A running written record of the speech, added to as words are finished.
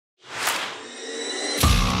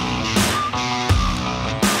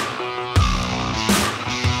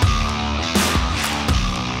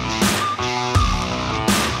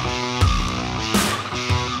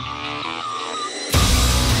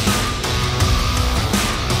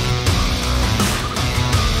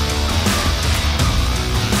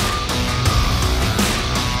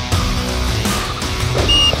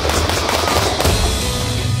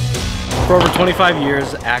For over 25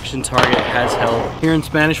 years, Action Target has held here in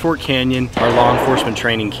Spanish Fort Canyon our law enforcement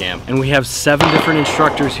training camp. And we have 7 different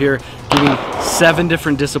instructors here giving 7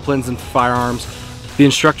 different disciplines in firearms. The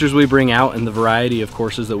instructors we bring out and the variety of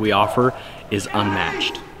courses that we offer is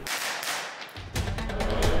unmatched.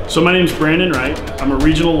 So my name is Brandon Wright. I'm a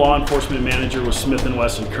regional law enforcement manager with Smith &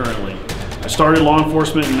 Wesson currently. I started law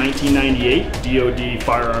enforcement in 1998, DoD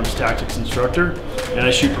Firearms Tactics Instructor, and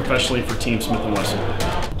I shoot professionally for Team Smith & Wesson.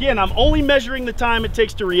 Again, I'm only measuring the time it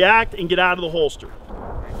takes to react and get out of the holster.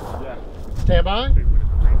 Stand by.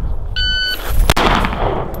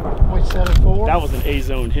 .74. That was an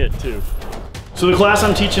A-zone hit too. So the class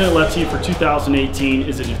I'm teaching at LETC for 2018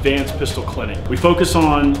 is an advanced pistol clinic. We focus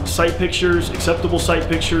on sight pictures, acceptable sight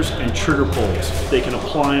pictures, and trigger pulls. They can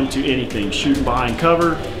apply them to anything: shooting behind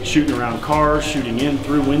cover, shooting around cars, shooting in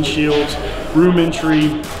through windshields, room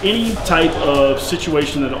entry, any type of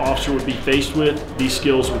situation that an officer would be faced with, these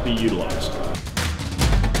skills would be utilized.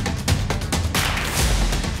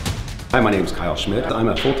 Hi, my name is Kyle Schmidt. I'm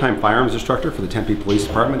a full-time firearms instructor for the Tempe Police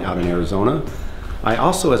Department out in Arizona. I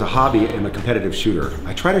also, as a hobby, am a competitive shooter.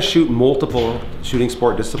 I try to shoot multiple shooting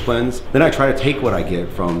sport disciplines, then I try to take what I get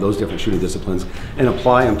from those different shooting disciplines and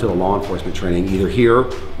apply them to the law enforcement training, either here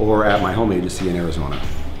or at my home agency in Arizona.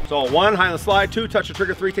 So 1, high on the slide, 2, touch the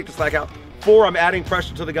trigger, 3, take the slack out. 4, I'm adding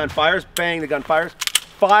pressure till the gun fires, bang, the gun fires.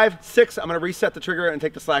 5, 6, I'm gonna reset the trigger and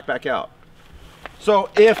take the slack back out. So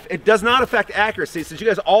if it does not affect accuracy, since you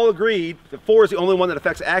guys all agreed that 4 is the only one that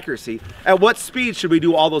affects accuracy, at what speed should we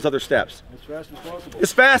do all those other steps? As fast as possible.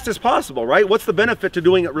 As fast as possible, right? What's the benefit to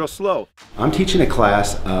doing it real slow? I'm teaching a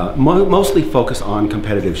class mostly focused on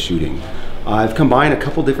competitive shooting. I've combined a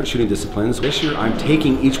couple different shooting disciplines. This year I'm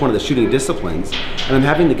taking each one of the shooting disciplines and I'm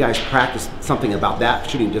having the guys practice something about that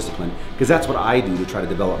shooting discipline, because that's what I do to try to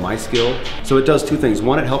develop my skill. So it does 2 things.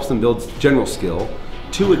 1, it helps them build general skill.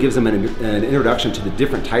 2, it gives them an introduction to the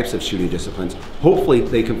different types of shooting disciplines. Hopefully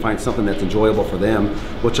they can find something that's enjoyable for them,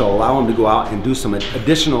 which will allow them to go out and do some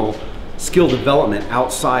additional skill development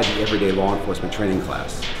outside the everyday law enforcement training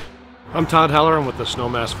class. I'm Todd Heller. I'm with the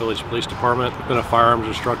Snowmass Village Police Department. I've been a firearms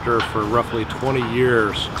instructor for roughly 20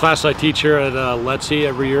 years. The class I teach here at LETC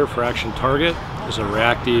every year for Action Target is a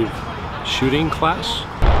reactive shooting class.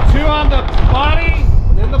 2 on the body,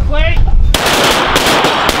 then the plate.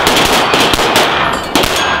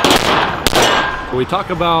 We talk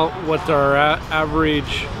about what our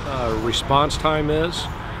average response time is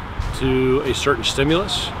to a certain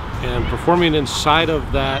stimulus and performing inside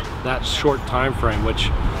of that short time frame, which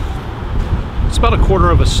it's about a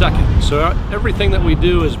 1/4 of a second. So everything that we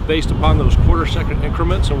do is based upon those 1/4 second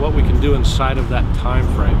increments and what we can do inside of that time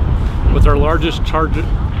frame, with our largest target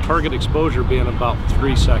exposure being about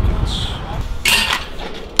 3 seconds.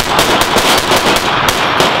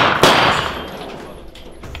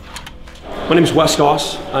 My name is Wes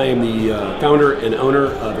Goss. I am the founder and owner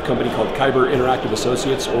of a company called Kyber Interactive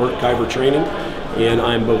Associates, or Kyber Training, and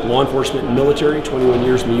I'm both law enforcement and military, 21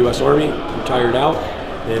 years in the U.S. Army, retired out,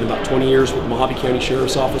 and about 20 years with the Mojave County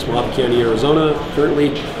Sheriff's Office, Mojave County, Arizona.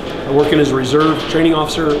 Currently working as a reserve training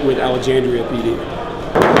officer with Alexandria PD.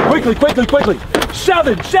 Quickly, quickly, quickly!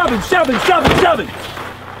 7, 7, 7, 7, 7!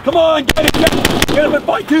 Come on, get it, get it! Get up and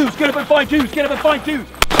fight 2s, get up and fight 2s, get up and fight 2s!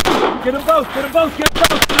 Get them both, get them both, get them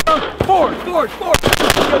both, get them both! 4, 4, 4! Get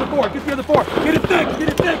the other 4, get the other 4! Get it thick, get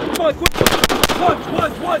it thick! Come on, quick!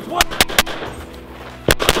 Once!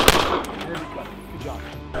 Good job.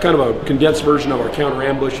 Kind of a condensed version of our counter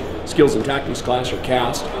ambush skills and tactics class, or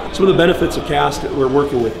CAST. Some of the benefits of CAST, we're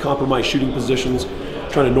working with compromised shooting positions,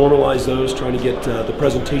 trying to normalize those, trying to get the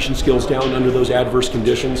presentation skills down under those adverse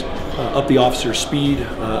conditions, up the officer's speed,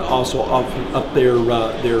 also up their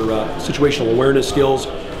situational awareness skills,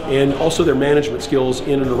 and also their management skills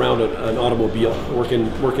in and around an automobile,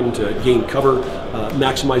 working to gain cover,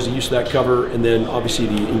 maximize the use of that cover, and then obviously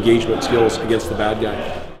the engagement skills against the bad guy.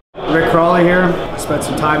 Rick Crawley here. I spent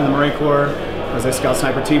some time in the Marine Corps as a Scout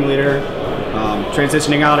Sniper team leader.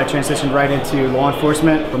 Transitioning out, I transitioned right into law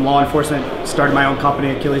enforcement. From law enforcement, started my own company,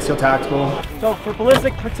 Achilles Heel Tactical. So for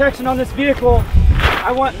ballistic protection on this vehicle,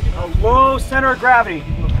 I want a low center of gravity.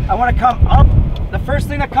 I want to come up. The first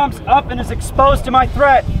thing that comes up and is exposed to my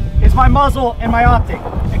threat is my muzzle and my optic.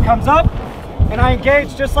 It comes up and I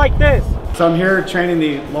engage just like this. So I'm here training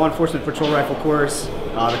the law enforcement patrol rifle course.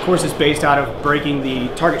 The course is based out of breaking the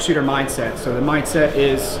target shooter mindset. So the mindset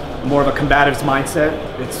is more of a combative's mindset.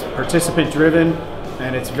 It's participant driven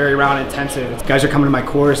and it's very round intensive. Guys are coming to my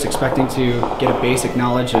course expecting to get a basic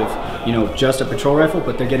knowledge of, you know, just a patrol rifle,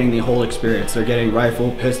 but they're getting the whole experience. They're getting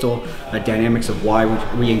rifle, pistol, the dynamics of why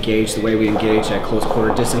we engage the way we engage at close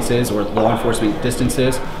quarter distances or law enforcement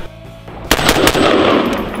distances.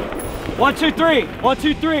 1 1, 2, 3. 1,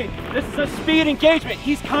 2, 3. This is a speed engagement.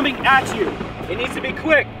 He's coming at you. It needs to be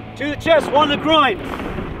quick. To the chest, 1 to the groin.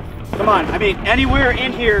 Come on, I mean, anywhere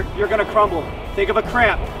in here, you're gonna crumble. Think of a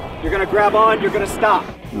cramp. You're gonna grab on, you're gonna stop.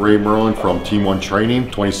 Ray Merlin from Team 1 Training,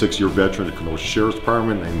 26-year veteran of the Kenosha Sheriff's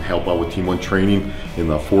Department, and help out with Team 1 Training in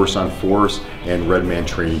the Force on Force and Red Man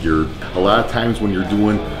training gear. A lot of times when you're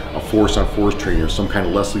doing a Force on Force training or some kind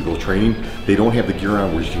of less lethal training, they don't have the gear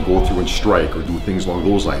on where you can go through and strike or do things along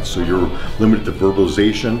those lines. So you're limited to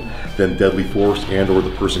verbalization, then deadly force, and or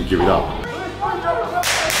the person giving up.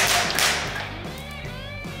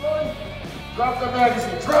 Drop the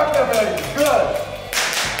magazine, drop the magazine, good.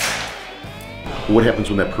 What happens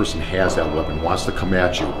when that person has that weapon, wants to come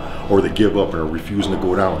at you, or they give up and are refusing to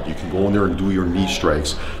go down? You can go in there and do your knee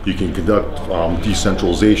strikes. You can conduct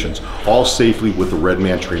decentralizations, all safely with the Red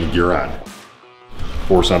Man training gear on.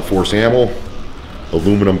 Force on Force ammo,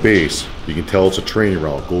 aluminum base. You can tell it's a training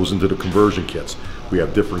route. It goes into the conversion kits. We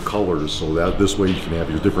have different colors, so that this way you can have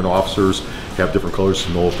your different officers have different colors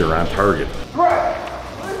to know if they're on target.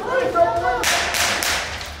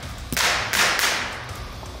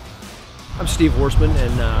 I'm Steve Horseman,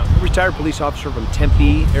 and I'm a retired police officer from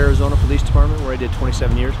Tempe, Arizona Police Department, where I did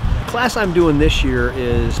 27 years. The class I'm doing this year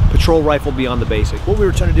is Patrol Rifle Beyond the Basic. What we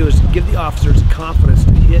were trying to do is give the officers confidence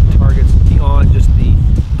to hit targets beyond just the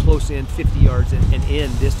close in 50 yards and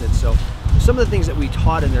in distance. So some of the things that we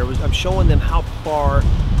taught in there was I'm showing them how far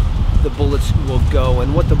the bullets will go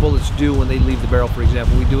and what the bullets do when they leave the barrel, for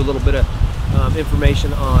example. We do a little bit of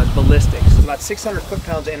information on ballistics. About 600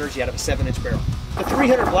 foot-pounds of energy out of a 7-inch barrel. The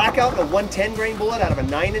 300 blackout, a 110 grain bullet out of a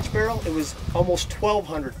 9-inch barrel, it was almost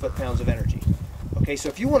 1,200 foot-pounds of energy. Okay, so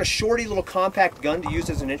if you want a shorty little compact gun to use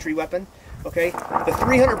as an entry weapon, okay, the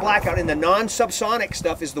 300 blackout in the non-subsonic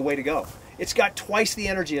stuff is the way to go. It's got twice the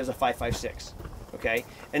energy as a 5.56, okay?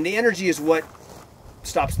 And the energy is what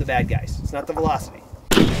stops the bad guys. It's not the velocity.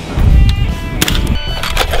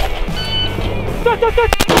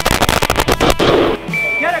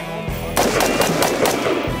 Get it!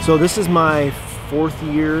 So this is my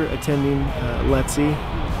 4th year attending LETC,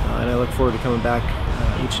 and I look forward to coming back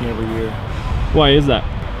each and every year. Why is that?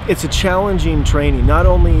 It's a challenging training, not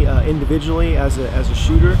only individually as a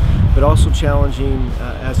shooter, but also challenging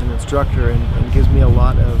as an instructor, and gives me a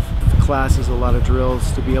lot of classes, a lot of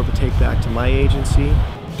drills to be able to take back to my agency.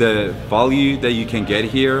 The value that you can get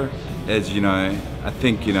here is, I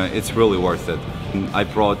think, it's really worth it. I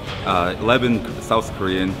brought 11 South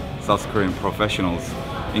Korean professionals,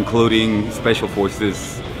 including Special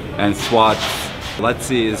Forces and SWAT.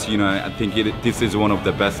 LETC is, I think this is one of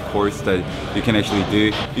the best courses that you can actually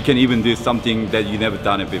do. You can even do something that you never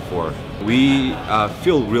done it before. We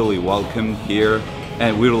feel really welcome here,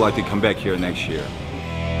 and we would like to come back here next year.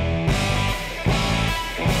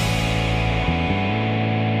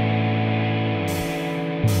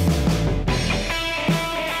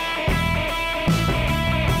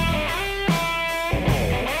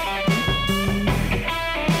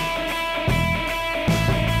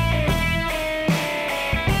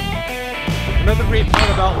 Another great part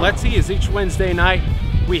about LETC is each Wednesday night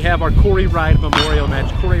we have our Corey Ride Memorial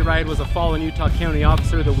Match. Corey Ride was a fallen Utah County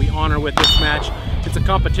officer that we honor with this match. It's a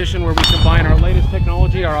competition where we combine our latest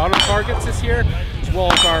technology, our auto targets this year, as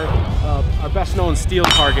well as our best known steel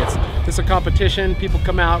targets. This is a competition, people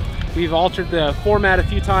come out. We've altered the format a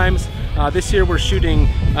few times. This year we're shooting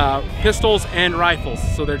pistols and rifles,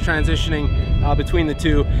 so they're transitioning between the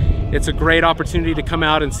two. It's a great opportunity to come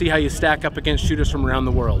out and see how you stack up against shooters from around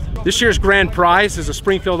the world. This year's grand prize is a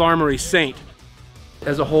Springfield Armory Saint.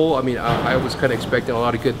 As a whole, I mean, I was kind of expecting a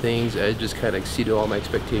lot of good things. It just kind of exceeded all my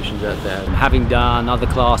expectations at that. Having done other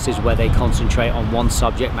classes where they concentrate on one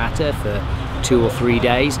subject matter for 2 or 3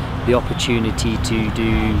 days, the opportunity to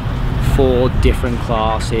do 4 different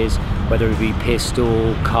classes, whether it be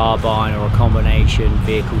pistol, carbine, or a combination,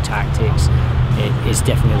 vehicle tactics, it is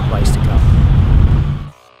definitely the place to come.